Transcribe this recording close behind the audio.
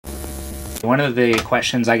One of the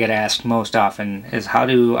questions I get asked most often is how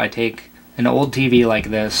do I take an old TV like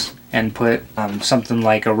this and put something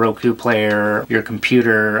like a Roku player, your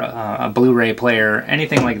computer, a Blu-ray player,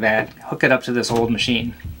 anything like that, hook it up to this old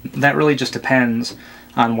machine. That really just depends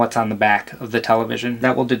on what's on the back of the television.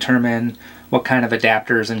 That will determine what kind of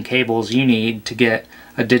adapters and cables you need to get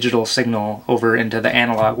a digital signal over into the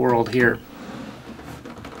analog world here.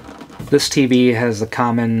 This TV has the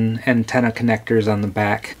common antenna connectors on the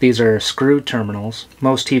back. These are screw terminals.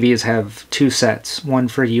 Most TVs have two sets, one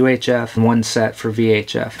for UHF and one set for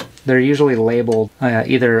VHF. They're usually labeled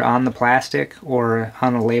either on the plastic or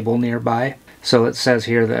on a label nearby. So it says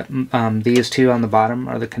here that these two on the bottom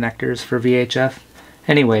are the connectors for VHF.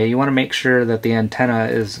 Anyway, you want to make sure that the antenna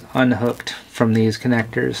is unhooked from these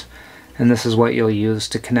connectors, and this is what you'll use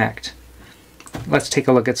to connect. Let's take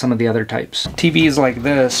a look at some of the other types. TVs like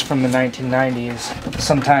this from the 1990s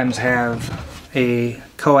sometimes have a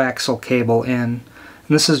coaxial cable in. And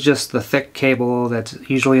this is just the thick cable that's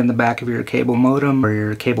usually in the back of your cable modem or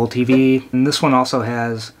your cable TV. And this one also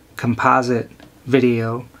has composite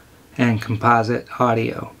video and composite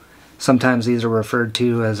audio. Sometimes these are referred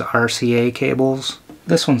to as RCA cables.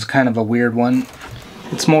 This one's kind of a weird one.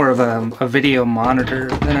 It's more of a video monitor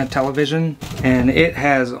than a television, and it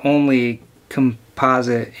has only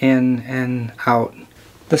composite in and out.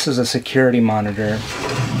 This is a security monitor.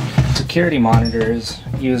 Security monitors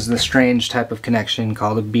use the strange type of connection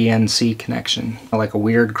called a BNC connection, like a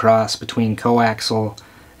weird cross between coaxial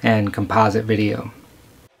and composite video.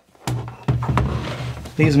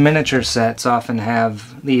 These miniature sets often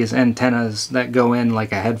have these antennas that go in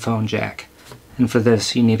like a headphone jack, and for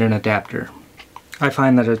this you need an adapter. I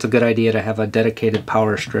find that it's a good idea to have a dedicated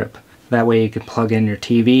power strip. That way you can plug in your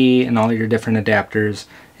TV and all your different adapters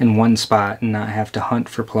in one spot and not have to hunt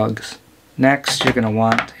for plugs. Next, you're going to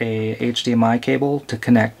want a HDMI cable to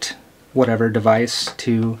connect whatever device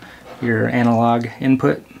to your analog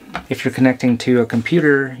input. If you're connecting to a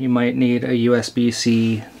computer, you might need a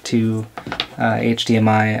USB-C to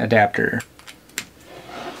HDMI adapter.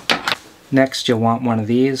 Next, you'll want one of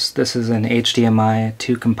these. This is an HDMI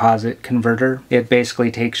to composite converter. It basically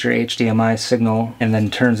takes your HDMI signal and then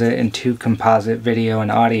turns it into composite video and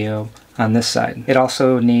audio on this side. It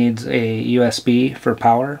also needs a USB for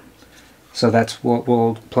power, so that's what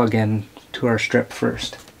we'll plug in to our strip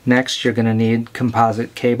first. Next, you're going to need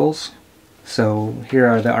composite cables. So here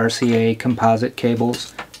are the RCA composite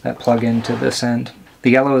cables that plug into this end.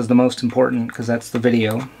 The yellow is the most important because that's the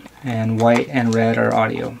video, and white and red are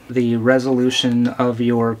audio. The resolution of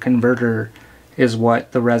your converter is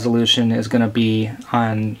what the resolution is going to be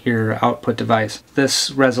on your output device.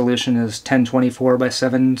 This resolution is 1024 by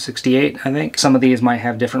 768, I think. Some of these might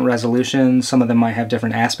have different resolutions, some of them might have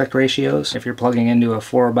different aspect ratios. If you're plugging into a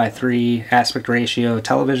 4:3 aspect ratio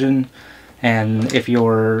television, and if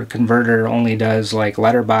your converter only does like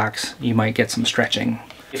letterbox, you might get some stretching.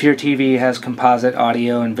 If your TV has composite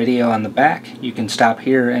audio and video on the back, you can stop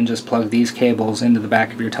here and just plug these cables into the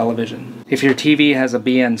back of your television. If your TV has a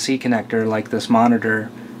BNC connector like this monitor,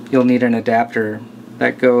 you'll need an adapter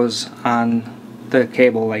that goes on the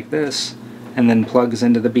cable like this and then plugs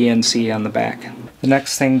into the BNC on the back. The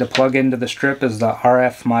next thing to plug into the strip is the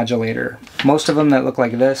RF modulator. Most of them that look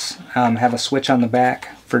like this have a switch on the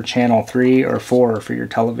back for channel 3 or 4 for your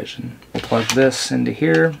television. We'll plug this into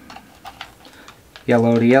here.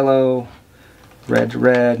 Yellow to yellow, red to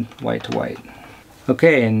red, white to white.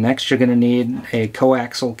 Okay, and next you're going to need a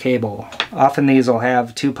coaxial cable. Often these will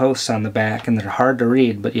have two posts on the back and they're hard to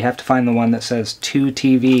read, but you have to find the one that says to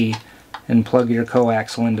TV and plug your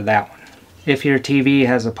coaxial into that one. If your TV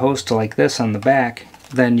has a post like this on the back,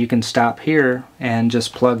 then you can stop here and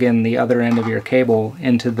just plug in the other end of your cable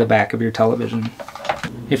into the back of your television.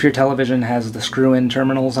 If your television has the screw-in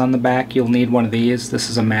terminals on the back, you'll need one of these. This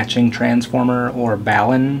is a matching transformer or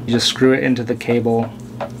balun. You just screw it into the cable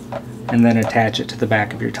and then attach it to the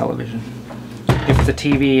back of your television. If the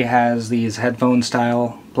TV has these headphone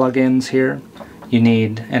style plug-ins here, you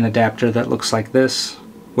need an adapter that looks like this,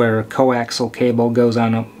 where a coaxial cable goes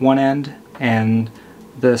on one end and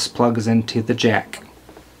this plugs into the jack.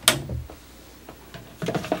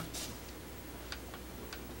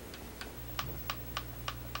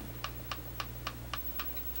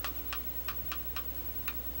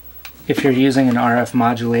 If you're using an RF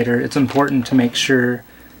modulator, it's important to make sure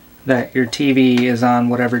that your TV is on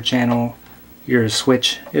whatever channel your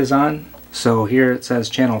switch is on. So here it says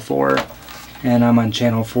channel 4, and I'm on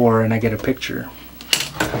channel 4 and I get a picture.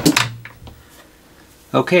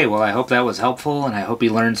 Okay, well I hope that was helpful and I hope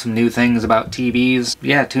you learned some new things about TVs.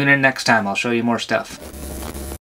 Yeah, tune in next time, I'll show you more stuff.